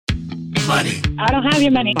money. I don't have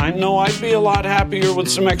your money. I know I'd be a lot happier with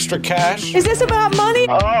some extra cash. Is this about money?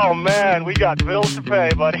 Oh, man, we got bills to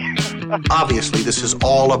pay, buddy. Obviously, this is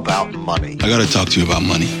all about money. I gotta talk to you about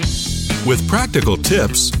money. With practical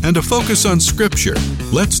tips and a focus on scripture,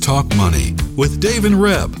 let's talk money with Dave and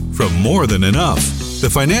Reb from More Than Enough, the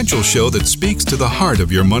financial show that speaks to the heart of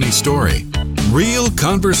your money story. Real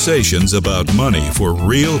conversations about money for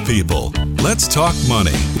real people. Let's talk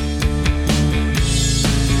money.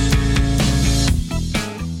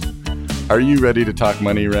 Are you ready to talk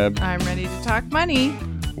money, Reb? I'm ready to talk money.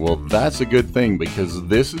 Well, that's a good thing because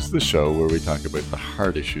this is the show where we talk about the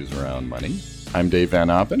hard issues around money. I'm Dave Van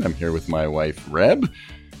Oppen. I'm here with my wife, Reb.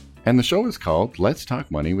 And the show is called Let's Talk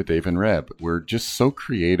Money with Dave and Reb. We're just so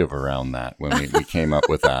creative around that when we came up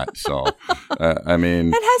with that. So, I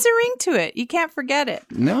mean... It has a ring to it. You can't forget it.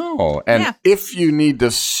 No. And if you need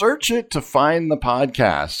to search it to find the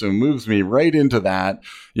podcast, so it moves me right into that,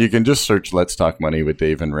 you can just search Let's Talk Money with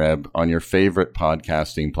Dave and Reb on your favorite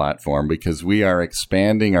podcasting platform because we are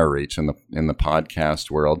expanding our reach in the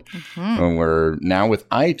podcast world. Mm-hmm. And we're now with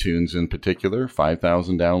iTunes in particular,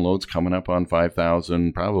 5,000 downloads, coming up on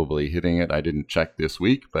 5,000, probably hitting it. I didn't check this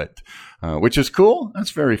week, but which is cool.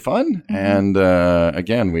 That's very fun. Mm-hmm. And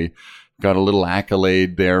again, we got a little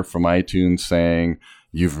accolade there from iTunes saying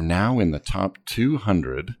you've now in the top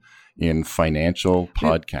 200 in financial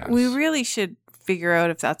podcasts. We really should figure out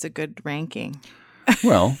if that's a good ranking.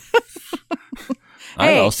 Well, I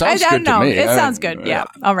don't know. Sounds good to me. It sounds good. Yeah.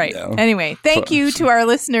 All right. Yeah. Anyway, thank you to our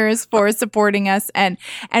listeners for supporting us. And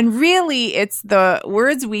really, it's the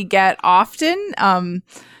words we get often,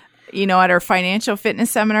 at our financial fitness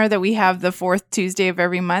seminar that we have the fourth Tuesday of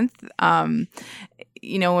every month.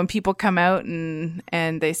 When people come out and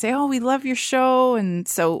they say, "Oh, we love your show." And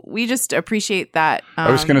so we just appreciate that. I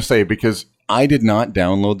was going to say, because I did not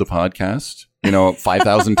download the podcast,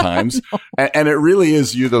 5,000 times. And it really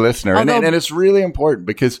is you, the listener. And it's really important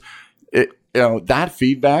because that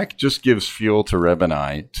feedback just gives fuel to Reb and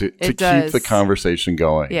I to keep the conversation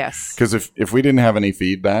going. Yes. Because if we didn't have any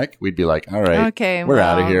feedback, we'd be like, all right, okay, we're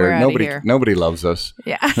out of here. Nobody loves us.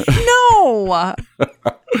 Yeah.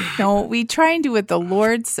 No, we try and do what the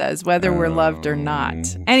Lord says, whether we're loved or not.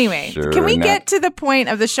 Anyway, can we get to the point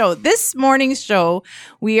of the show? This morning's show,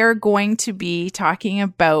 we are going to be talking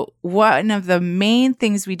about one of the main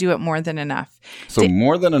things we do at More Than Enough. So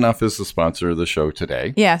More Than Enough is the sponsor of the show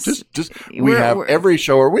today. Yes. We have every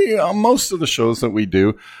show, or most of the shows that we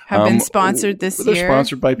do have been sponsored this year. They're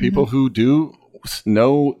sponsored by people who do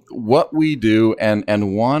know what we do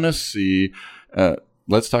and want to see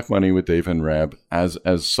Let's Talk Money with Dave and Reb as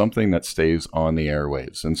something that stays on the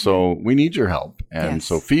airwaves. And so we need your help. And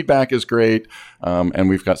so feedback is great. And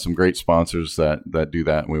we've got some great sponsors that do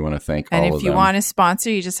that. And we want to thank all of them. And if you want to sponsor,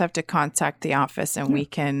 you just have to contact the office and we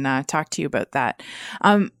can talk to you about that.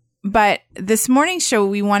 But this morning's show,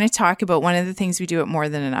 we want to talk about one of the things we do at More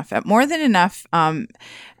Than Enough. At More Than Enough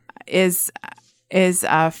is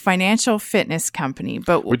a financial fitness company.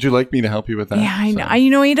 But would you like me to help you with that? Yeah, I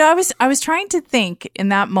know. I was trying to think in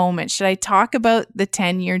that moment, should I talk about the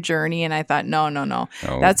 10-year journey? And I thought, no.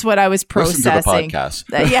 That's what I was processing. Listen to the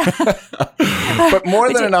podcast. Yeah. But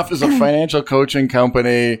More Than Enough is a financial coaching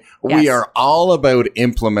company. Yes. We are all about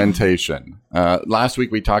implementation. Last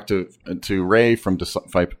week we talked to Ray from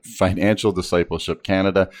Financial Discipleship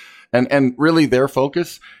Canada, and really their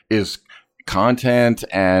focus is content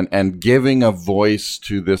and giving a voice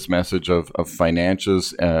to this message of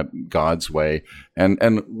finances God's way,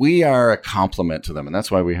 and we are a complement to them, and that's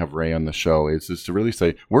why we have Ray on the show is to really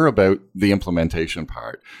say we're about the implementation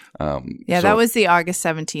part. That was the August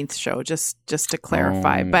 17th show, just to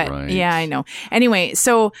clarify. Yeah, I know. Anyway,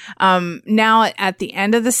 so now at the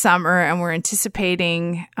end of the summer, and we're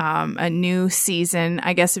anticipating a new season.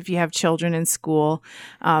 I guess if you have children in school,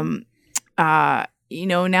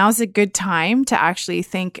 now's a good time to actually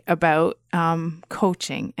think about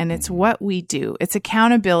coaching, and it's what we do. It's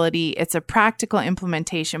accountability. It's a practical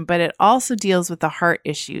implementation, but it also deals with the heart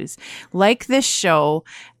issues. Like this show,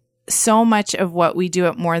 so much of what we do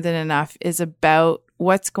at More Than Enough is about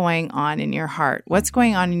what's going on in your heart, what's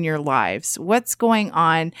going on in your lives, what's going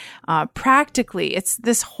on practically. It's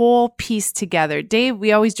this whole piece together. Dave,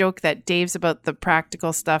 we always joke that Dave's about the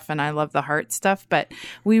practical stuff and I love the heart stuff, but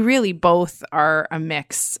we really both are a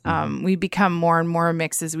mix. We become more and more a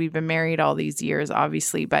mix as we've been married all these years,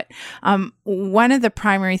 obviously. But one of the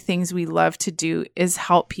primary things we love to do is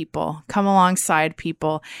help people, come alongside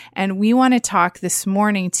people. And we want to talk this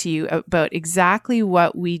morning to you about exactly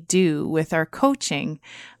what we do with our coaching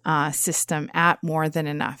system at More Than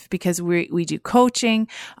Enough, because we do coaching.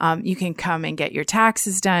 You can come and get your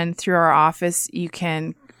taxes done through our office. You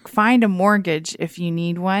can find a mortgage if you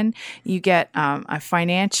need one. You get a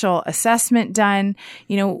financial assessment done.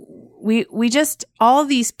 We just, all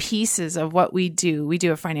these pieces of what we do. We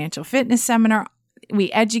do a financial fitness seminar.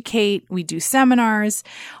 We educate. We do seminars.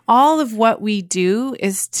 All of what we do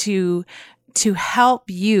is to help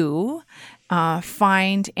you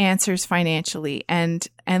find answers financially and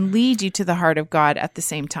lead you to the heart of God at the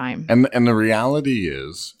same time. And the reality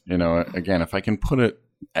is, again, if I can put it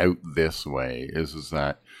out this way, is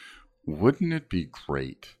that wouldn't it be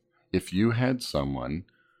great if you had someone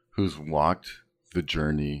who's walked the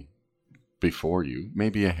journey before you,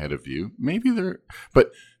 maybe ahead of you,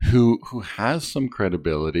 but who has some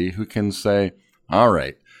credibility, who can say, all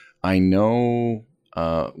right, I know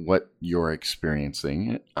what you're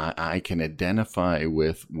experiencing. I can identify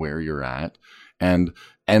with where you're at, and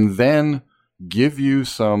then give you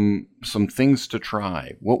some things to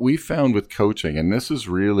try. What we found with coaching, and this is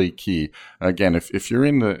really key. Again, if you're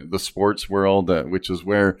in the sports world, which is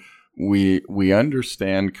where we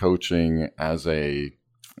understand coaching as a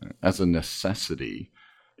necessity,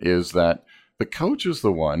 is that the coach is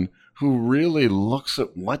the one who really looks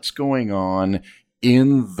at what's going on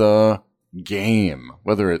in the game,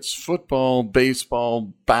 whether it's football,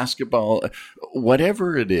 baseball, basketball,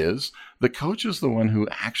 whatever it is. The coach is the one who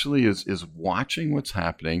actually is watching what's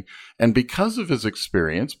happening, and because of his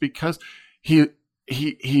experience, because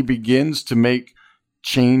he begins to make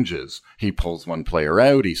changes. He pulls one player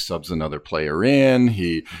out, he subs another player in,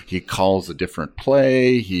 he calls a different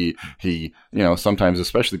play, he sometimes,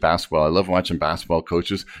 especially basketball, I love watching basketball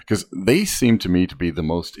coaches because they seem to me to be the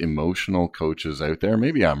most emotional coaches out there.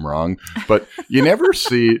 Maybe I'm wrong, but you never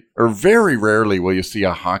see, or very rarely will you see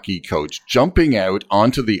a hockey coach jumping out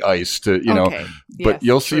onto the ice to, but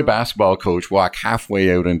you'll see a basketball coach walk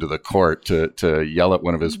halfway out into the court to yell at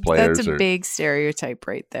one of his players. That's a big stereotype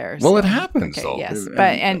right there. Well, it happens though. Yes.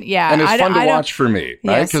 And it's fun to watch for me,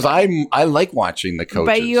 right? Because I like watching the coaches.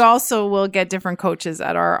 But you also will get different coaches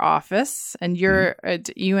at our office, and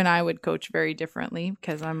you and I would coach very differently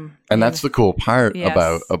because I'm. And that's the cool part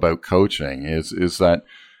about coaching is that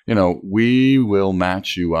we will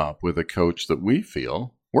match you up with a coach that we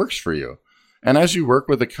feel works for you, and as you work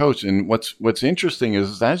with a coach, and what's interesting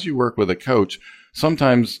is as you work with a coach,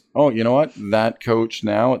 sometimes you know what, that coach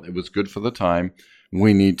now, it was good for the time.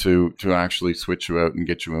 We need to actually switch you out and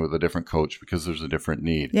get you in with a different coach because there's a different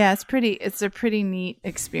need. Yeah, it's a pretty neat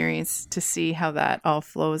experience to see how that all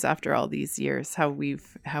flows after all these years, how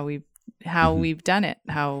we've done it,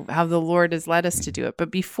 how the Lord has led us to do it.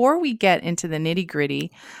 But before we get into the nitty-gritty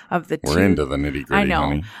of we're into the nitty-gritty,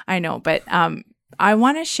 honey. I know, but I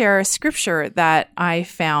want to share a scripture that I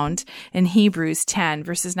found in Hebrews 10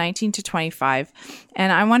 verses 19 to 25,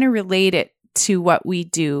 and I want to relate it to what we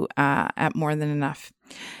do at More Than Enough.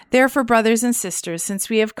 Therefore, brothers and sisters, since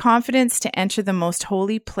we have confidence to enter the most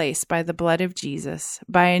holy place by the blood of Jesus,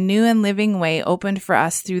 by a new and living way opened for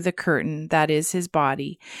us through the curtain, that is his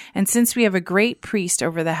body, and since we have a great priest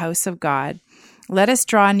over the house of God, let us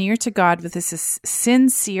draw near to God with a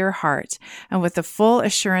sincere heart and with the full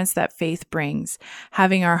assurance that faith brings,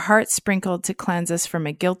 having our hearts sprinkled to cleanse us from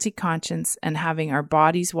a guilty conscience and having our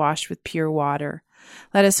bodies washed with pure water.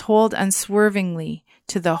 Let us hold unswervingly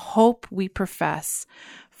to the hope we profess,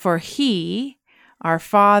 for he, our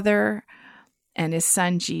Father, and his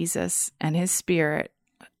Son Jesus, and his Spirit,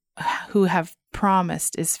 who have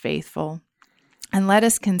promised, is faithful. And let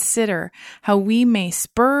us consider how we may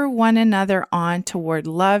spur one another on toward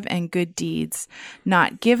love and good deeds,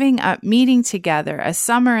 not giving up meeting together, as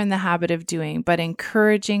some are in the habit of doing, but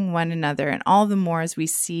encouraging one another, and all the more as we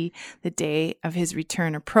see the day of his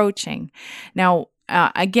return approaching. Now,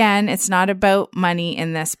 again, it's not about money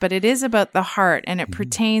in this, but it is about the heart, and it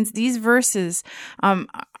pertains, these verses,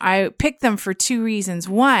 I picked them for two reasons.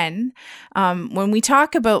 One, when we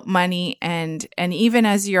talk about money, and even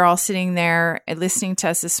as you're all sitting there listening to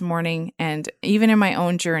us this morning, and even in my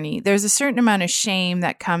own journey, there's a certain amount of shame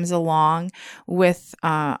that comes along with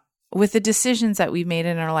the decisions that we've made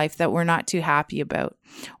in our life that we're not too happy about,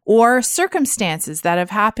 or circumstances that have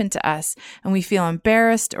happened to us and we feel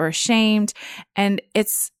embarrassed or ashamed, and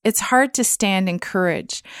it's hard to stand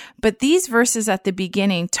encouraged. But these verses at the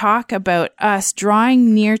beginning talk about us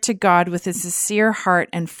drawing near to God with a sincere heart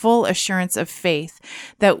and full assurance of faith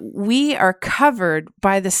that we are covered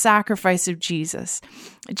by the sacrifice of Jesus.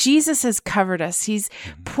 Jesus has covered us. He's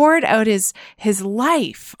poured out his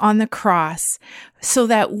life on the cross so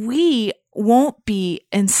that we won't be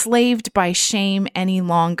enslaved by shame any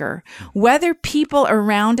longer. Whether people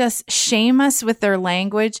around us shame us with their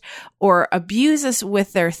language or abuse us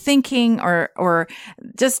with their thinking, or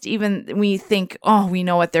just even we think, oh, we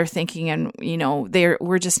know what they're thinking, and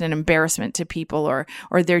we're just an embarrassment to people, or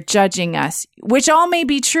they're judging us, which all may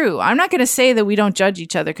be true. I'm not going to say that we don't judge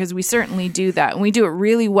each other, because we certainly do that, and we do it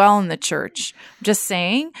really well in the church. Just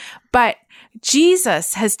saying. But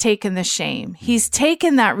Jesus has taken the shame. He's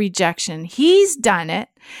taken that rejection. He's done it.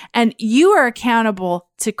 And you are accountable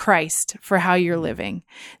to Christ for how you're living.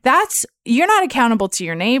 You're not accountable to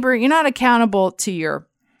your neighbor. You're not accountable to your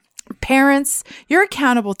parents. You're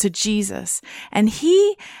accountable to Jesus. And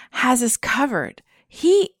he has us covered.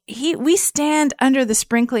 We stand under the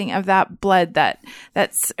sprinkling of that blood.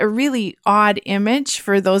 That's a really odd image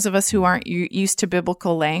for those of us who aren't used to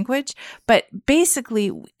biblical language. But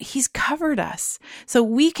basically, he's covered us so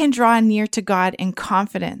we can draw near to God in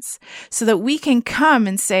confidence, so that we can come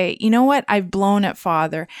and say, you know what? I've blown it,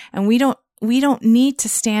 Father. And we don't need to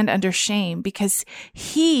stand under shame, because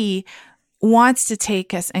he wants to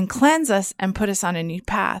take us and cleanse us and put us on a new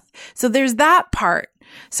path. So there's that part.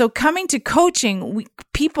 So coming to coaching,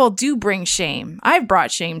 people do bring shame. I've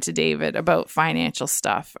brought shame to David about financial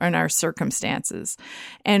stuff and our circumstances.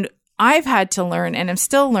 And I've had to learn, and I'm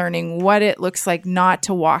still learning, what it looks like not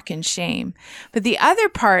to walk in shame. But the other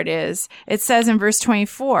part is, it says in verse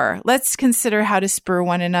 24, let's consider how to spur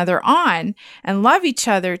one another on and love each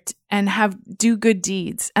other and do good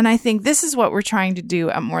deeds. And I think this is what we're trying to do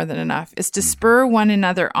at More Than Enough, is to spur one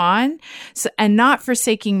another on, and not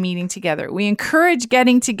forsaking meeting together. We encourage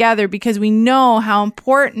getting together because we know how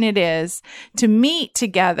important it is to meet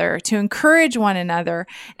together, to encourage one another.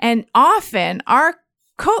 And often our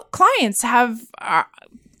clients have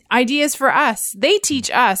ideas for us. They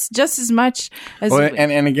teach us just as much as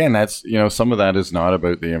and again, that's, some of that is not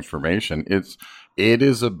about the information. It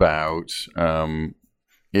is about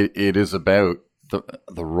it is about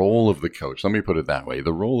the role of the coach. Let me put it that way.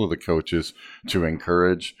 The role of the coach is to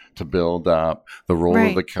encourage, to build up. The role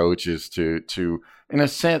of the coach is to in a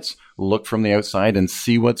sense look from the outside and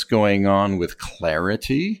see what's going on with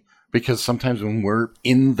clarity. Because sometimes when we're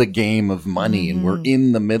in the game of money and we're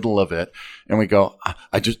in the middle of it, and we go,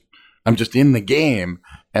 I'm just in the game,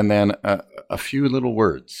 and then a few little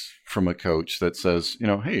words from a coach that says,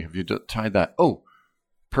 hey, have you tried that? Oh,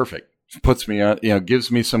 perfect. Puts me on,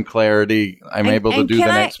 gives me some clarity. I'm able to do the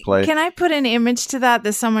next play. Can I put an image to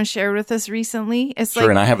that someone shared with us recently? It's sure,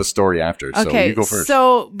 and I have a story after, so you go first.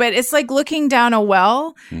 But it's like looking down a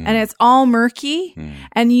well, and it's all murky,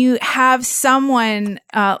 and you have someone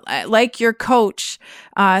like your coach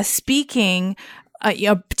speaking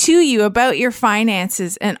to you about your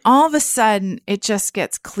finances, and all of a sudden it just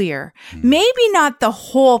gets clear. Maybe not the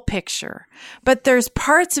whole picture, but there's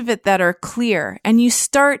parts of it that are clear, and you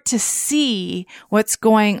start to see what's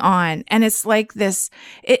going on. And it's like this,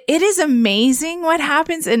 it is amazing what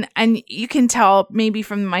happens. And you can tell maybe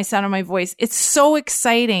from my sound of my voice, it's so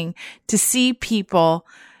exciting to see people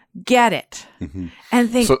get it.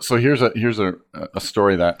 And think. So here's a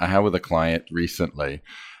story that I had with a client recently.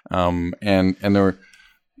 And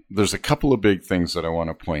there's a couple of big things that I want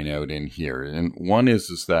to point out in here. And one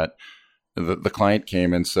is that the client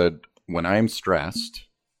came and said, when I'm stressed,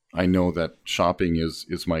 I know that shopping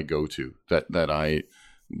is my go-to,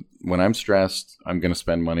 when I'm stressed, I'm going to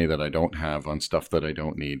spend money that I don't have on stuff that I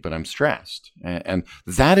don't need, but I'm stressed. And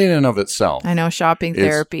that in and of itself, I know, shopping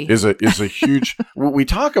therapy is a huge, we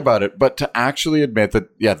talk about it, but to actually admit that,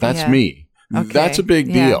 that's me. Okay. That's a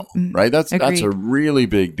big deal, right? That's a really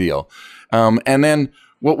big deal. And then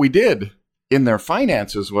what we did in their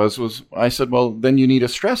finances was I said, well, then you need a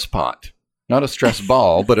stress pot, not a stress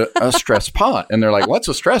ball, but a stress pot. And they're like, what's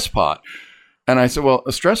a stress pot? And I said, well,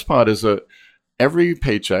 a stress pot is every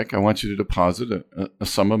paycheck, I want you to deposit a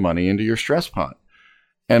sum of money into your stress pot.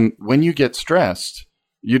 And when you get stressed,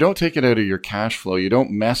 you don't take it out of your cash flow. You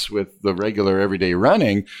don't mess with the regular everyday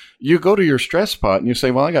running. You go to your stress pot and you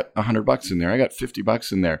say, well, I got $100 in there. I got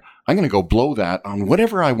 $50 in there. I'm going to go blow that on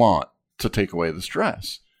whatever I want to take away the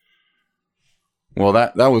stress. Well,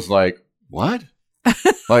 that was like, what?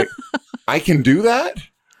 Like, I can do that?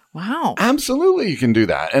 Wow. Absolutely, you can do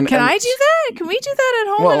that. And I do that? Can we do that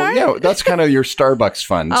at home? Well, that's kind of your Starbucks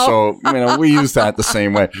fund. Oh. So, we use that the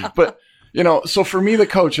same way. But so for me, the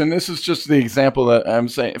coach, and this is just the example that I'm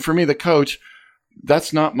saying, for me, the coach,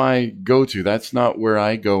 that's not my go-to. That's not where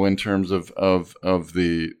I go in terms of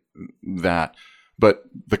that. But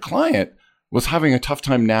the client was having a tough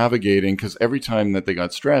time navigating because every time that they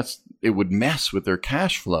got stressed, it would mess with their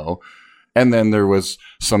cash flow. And then there was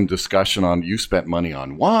some discussion on you spent money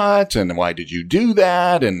on what and why did you do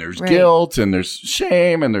that? And there's guilt and there's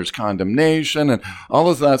shame and there's condemnation and all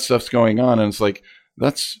of that stuff's going on. And it's like,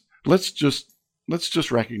 let's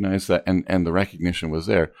just recognize that. And the recognition was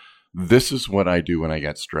there. This is what I do when I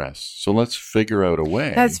get stressed. So let's figure out a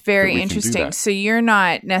way. That's very that interesting. So you're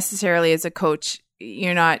not necessarily as a coach,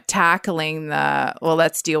 you're not tackling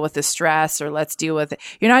let's deal with the stress or let's deal with it.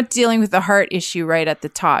 You're not dealing with the heart issue right at the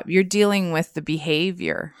top. You're dealing with the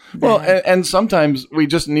behavior. Well, and sometimes we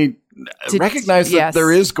just need to recognize that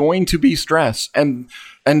there is going to be stress. And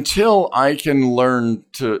until I can learn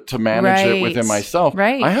to manage it within myself,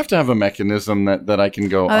 I have to have a mechanism that I can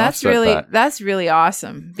go offset that. That's really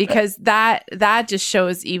awesome because that just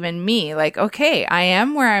shows even me like, okay, I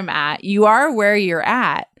am where I'm at. You are where you're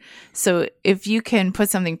at. So if you can put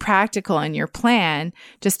something practical in your plan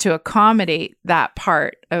just to accommodate that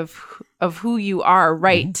part of who you are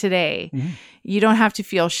today, you don't have to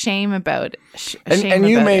feel shame about it. And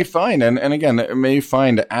you may find, and again, it may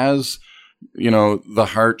find as, you know, the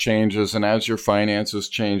heart changes and as your finances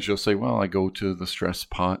change, you'll say, well, I go to the stress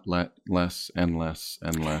pot less and less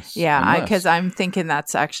and less. Yeah, because I'm thinking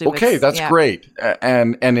that's actually okay. That's great.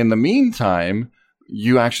 And in the meantime,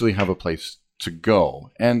 you actually have a place to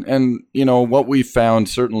go. And you know, what we found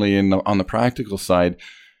certainly on the practical side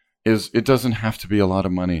is it doesn't have to be a lot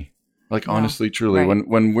of money. Like honestly, truly,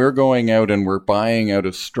 when we're going out and we're buying out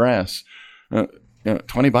of stress,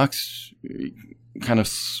 $20 kind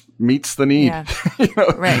of meets the need. Yeah. You know?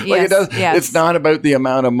 Right. Like it's not about the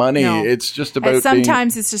amount of money. No. It's just about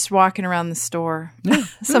sometimes it's just walking around the store. Yeah.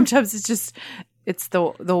 Sometimes it's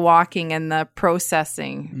the walking and the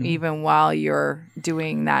processing even while you're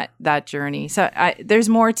doing that journey. So there's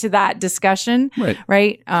more to that discussion,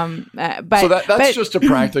 right? But that's just a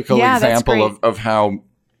practical example of how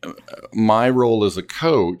my role as a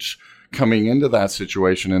coach coming into that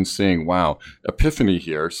situation and seeing, wow, epiphany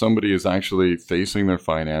here. Somebody is actually facing their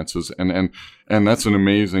finances and that's an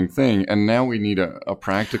amazing thing. And now we need a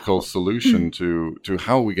practical solution to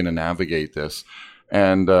how are we going to navigate this?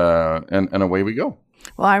 And away we go.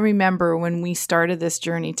 Well, I remember when we started this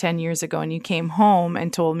journey 10 years ago and you came home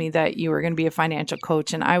and told me that you were going to be a financial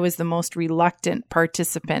coach. And I was the most reluctant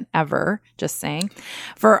participant ever, just saying,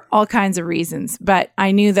 for all kinds of reasons. But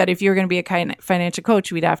I knew that if you were going to be a financial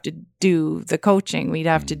coach, we'd have to do the coaching. We'd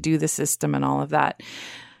have to do the system and all of that.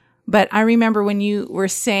 But I remember when you were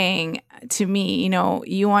saying to me, you know,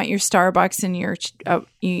 you want your Starbucks and your,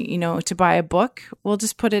 to buy a book, we'll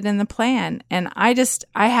just put it in the plan. And I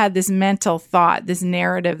had this mental thought, this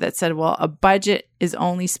narrative that said, well, a budget is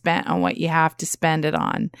only spent on what you have to spend it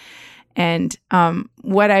on. And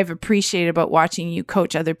what I've appreciated about watching you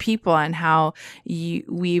coach other people and how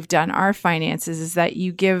we've done our finances is that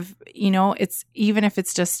you give, you know, it's even if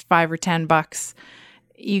it's just $5 or $10,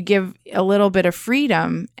 you give a little bit of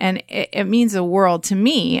freedom and it means the world to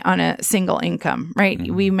me on a single income, right?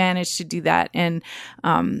 Mm-hmm. We managed to do that. And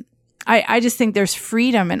I just think there's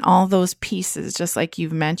freedom in all those pieces, just like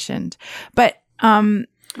you've mentioned. But I'm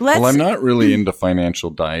not really into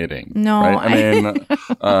financial dieting. No. Right?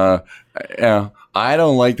 I mean, I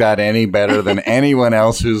don't like that any better than anyone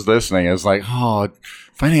else who's listening. It's like,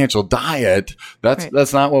 financial diet.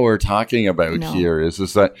 That's not what we're talking about here. Is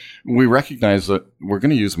that we recognize that we're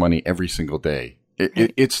going to use money every single day.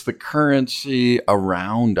 It's the currency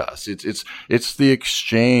around us. It's the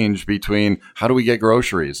exchange between how do we get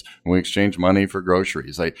groceries? We exchange money for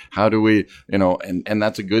groceries. Like how do we, and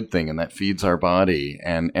that's a good thing and that feeds our body.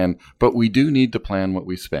 But we do need to plan what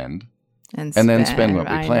we spend and then spend what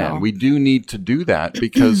we plan. We do need to do that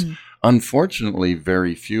because unfortunately,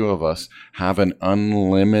 very few of us have an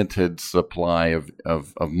unlimited supply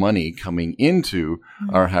of money coming into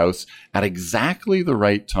our house at exactly the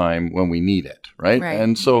right time when we need it, right?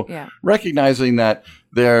 And so recognizing that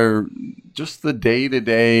they're just the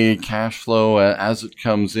day-to-day cash flow as it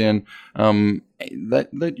comes in, that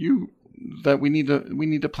we need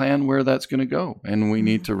to plan where that's going to go. And we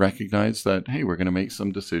need to recognize that, hey, we're going to make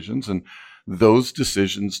some decisions, and those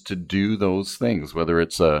decisions to do those things, whether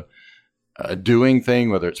it's a doing thing,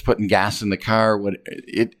 whether it's putting gas in the car,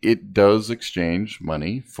 it does exchange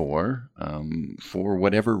money for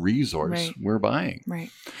whatever resource we're buying. Right.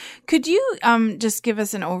 Could you just give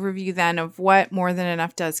us an overview then of what More Than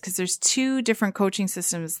Enough does? Because there's 2 different coaching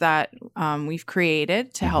systems that we've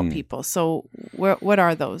created to help people. So what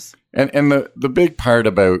are those? And the big part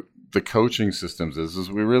about the coaching systems is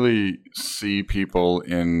we really see people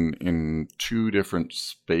in 2 different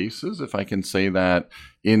spaces, if I can say that,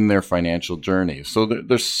 in their financial journey. So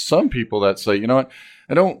there's some people that say, you know what,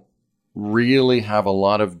 I don't really have a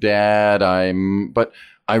lot of debt, but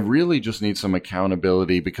I really just need some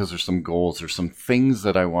accountability because there's some goals, there's some things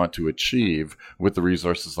that I want to achieve with the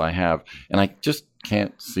resources I have. And I just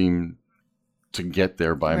can't seem to get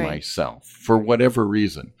there by myself for whatever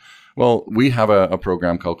reason. Well, we have a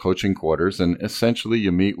program called Coaching Quarters, and essentially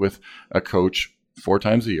you meet with a coach 4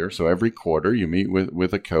 times a year. So every quarter you meet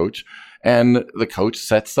with a coach, and the coach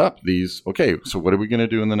sets up these, okay, so what are we going to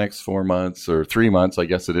do in the next 4 months or 3 months, I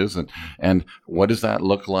guess it is. And what does that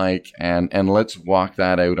look like? And let's walk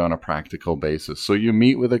that out on a practical basis. So you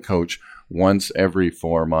meet with a coach once every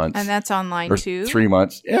 4 months. And that's online too? 3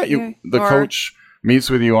 months. Yeah. Coach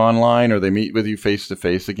meets with you online, or they meet with you face to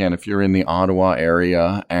face. Again, if you're in the Ottawa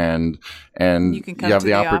area and you have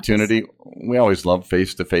the opportunity, we always love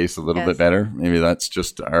face to face a little bit better. Maybe that's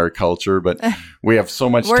just our culture, but we have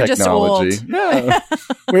so much technology. Yeah.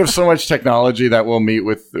 We have so much technology that we'll meet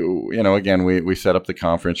with, again, we set up the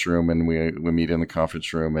conference room and we meet in the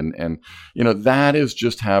conference room. And that is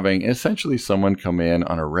just having essentially someone come in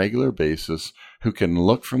on a regular basis who can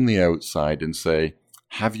look from the outside and say,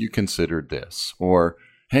 have you considered this? Or,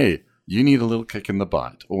 hey, you need a little kick in the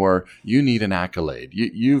butt, or you need an accolade.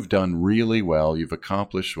 You've done really well. You've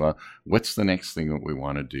accomplished well. What's the next thing that we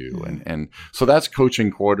want to do? Mm-hmm. And so that's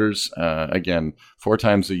Coaching Quarters, again, 4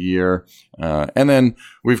 times a year. And then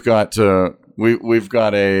we've got another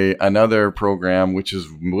program which is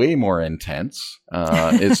way more intense.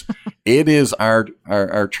 It is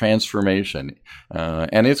our transformation,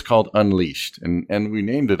 and it's called Unleashed, and we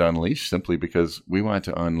named it Unleashed simply because we want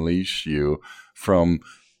to unleash you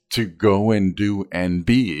to go and do and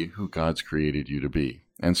be who God's created you to be.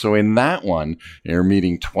 And so in that one, you're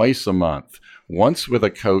meeting twice a month. Once with a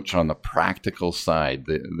coach on the practical side,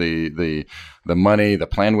 the money, the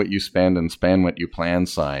plan what you spend and spend what you plan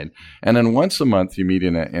side. And then once a month you meet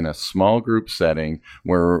in a small group setting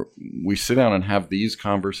where we sit down and have these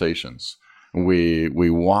conversations. We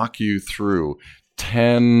walk you through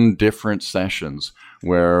 10 different sessions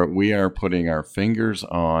where we are putting our fingers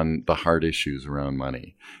on the hard issues around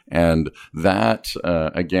money. And that,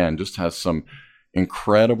 again, just has some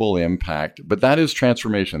incredible impact, but that is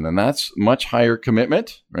transformation, and that's much higher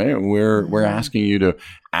commitment, right? We're asking you to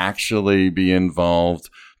actually be involved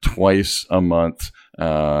twice a month,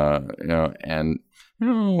 and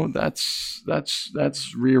that's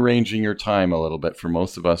rearranging your time a little bit for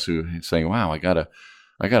most of us who are saying, wow, I gotta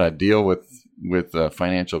deal with a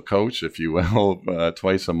financial coach, if you will,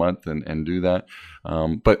 twice a month and do that.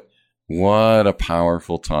 But what a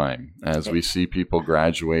powerful time as we see people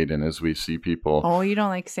graduate and as we see people. Oh, you don't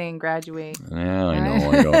like saying graduate. Yeah, I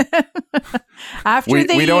know. I don't. After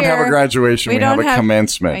we don't have a graduation. We have a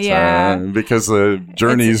commencement. Yeah. Because the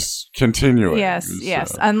journey's continuing. Yes, so.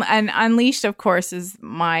 Yes. And Unleashed, of course, is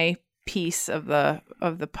my piece of the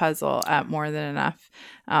puzzle at More Than Enough.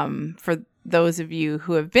 For those of you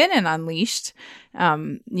who have been in Unleashed,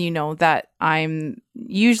 you know that I'm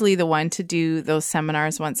usually the one to do those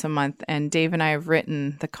seminars once a month, and Dave and I have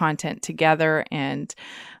written the content together, and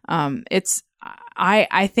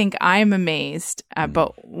I think I'm amazed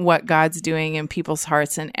about what God's doing in people's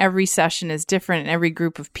hearts, and every session is different, and every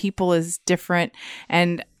group of people is different,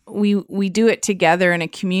 and we do it together in a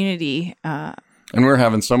community. And we're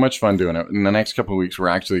having so much fun doing it. In the next couple of weeks, we're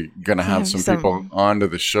actually going to have some people onto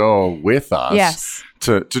the show with us. Yes.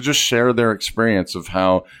 To just share their experience of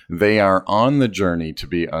how they are on the journey to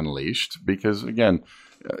be unleashed. Because, again,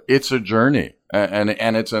 it's a journey.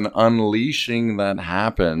 And it's an unleashing that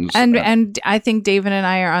happens. And I think David and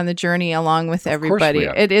I are on the journey along with everybody.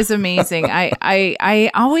 It is amazing. I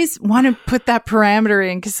always want to put that parameter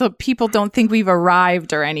in so people don't think we've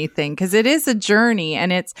arrived or anything, because it is a journey.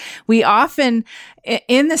 And we often,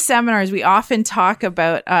 in the seminars, we often talk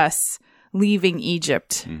about us leaving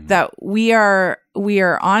Egypt, that we are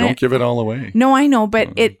on it. Don't give it all away. No, I know,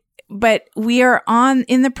 but But we are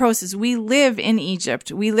in the process. We live in Egypt.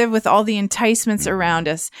 We live with all the enticements around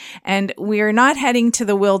us, and we are not heading to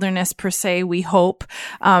the wilderness per se, we hope.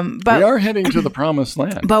 But we are heading to the promised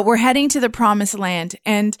land. But we're heading to the promised land,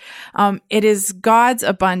 and it is God's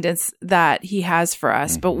abundance that He has for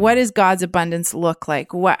us. But what does God's abundance look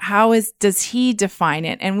like? Does He define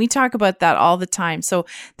it? And we talk about that all the time. So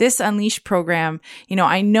this Unleash program,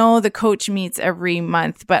 I know the coach meets every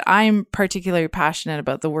month, but I'm particularly passionate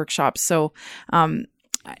about the workshop. So,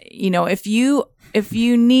 if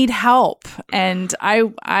you need help, and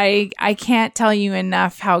I can't tell you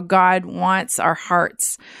enough how God wants our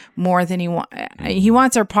hearts more than He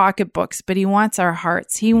wants our pocketbooks, but He wants our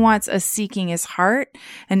hearts. He wants us seeking His heart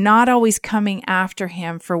and not always coming after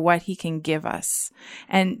Him for what He can give us.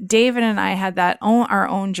 And David and I had our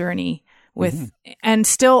own journey with, and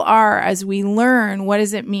still are, as we learn what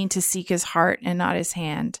does it mean to seek his heart and not his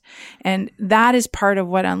hand. And that is part of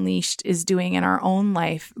what Unleashed is doing in our own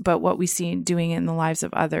life, but what we see doing in the lives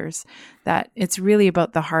of others, that it's really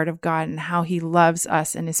about the heart of God and how he loves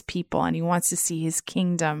us and his people, and he wants to see his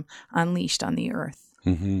kingdom unleashed on the earth.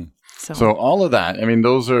 Mm-hmm. So all of that, I mean,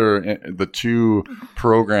 those are the two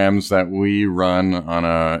programs that we run on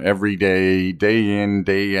a everyday, day in,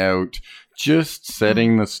 day out, just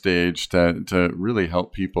setting the stage to really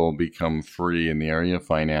help people become free in the area of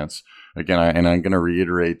finance. Again, I'm going to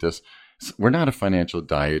reiterate this. We're not a financial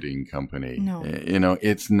dieting company. No. You know,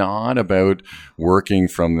 it's not about working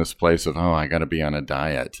from this place of, I got to be on a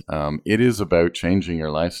diet. It is about changing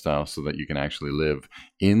your lifestyle so that you can actually live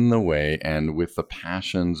in the way and with the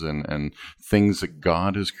passions and things that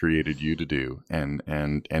God has created you to do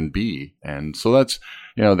and be. And so that's,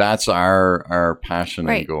 that's our passion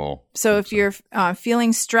and goal. So if you're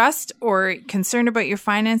feeling stressed or concerned about your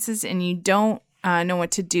finances and you don't know what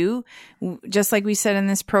to do, just like we said in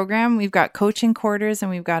this program, we've got coaching quarters and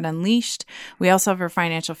we've got Unleashed. We also have our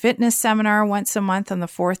financial fitness seminar once a month on the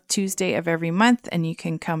 4th Tuesday of every month, and you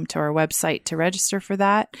can come to our website to register for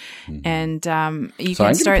that. And you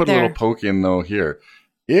can start there. So I'm going to put a little poke in though here.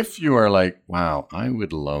 If you are like, wow, I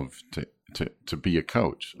would love to be a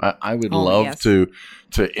coach. I would love to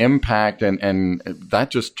impact, and that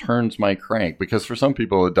just turns my crank, because for some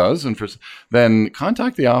people it does, and then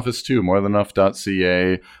contact the office too.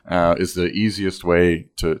 morethanenough.ca is the easiest way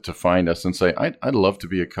to find us and say, I'd love to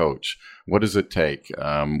be a coach. What does it take?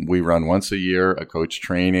 We run once a year a coach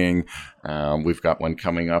training. We've got one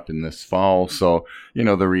coming up in this fall. So,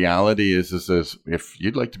 the reality is if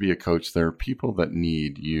you'd like to be a coach, there are people that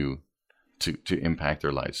need you to impact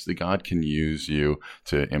their lives. God can use you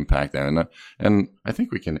to impact them. And I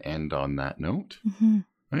think we can end on that note.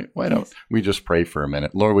 Right? Why don't we just pray for a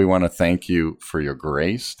minute? Lord, we want to thank you for your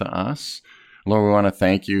grace to us. Lord, we want to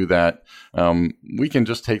thank you that we can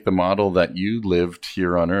just take the model that you lived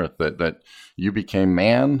here on earth, that you became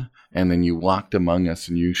man and then you walked among us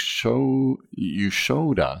and you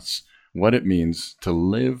showed us what it means to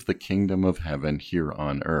live the kingdom of heaven here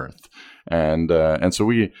on earth. And so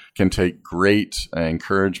we can take great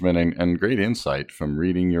encouragement and great insight from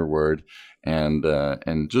reading your word and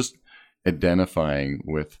just identifying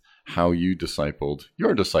with how you discipled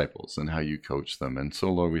your disciples and how you coached them. And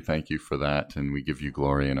so, Lord, we thank you for that, and we give you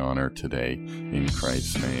glory and honor today in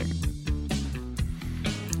Christ's name.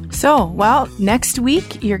 So, next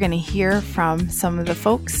week, you're going to hear from some of the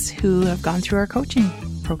folks who have gone through our coaching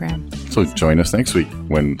program. So join us next week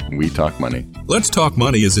when we talk money. Let's Talk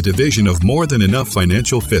Money is a division of More Than Enough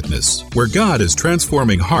Financial Fitness, where God is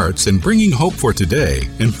transforming hearts and bringing hope for today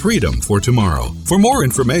and freedom for tomorrow. For more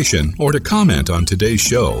information or to comment on today's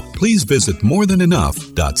show, please visit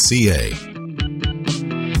morethanenough.ca.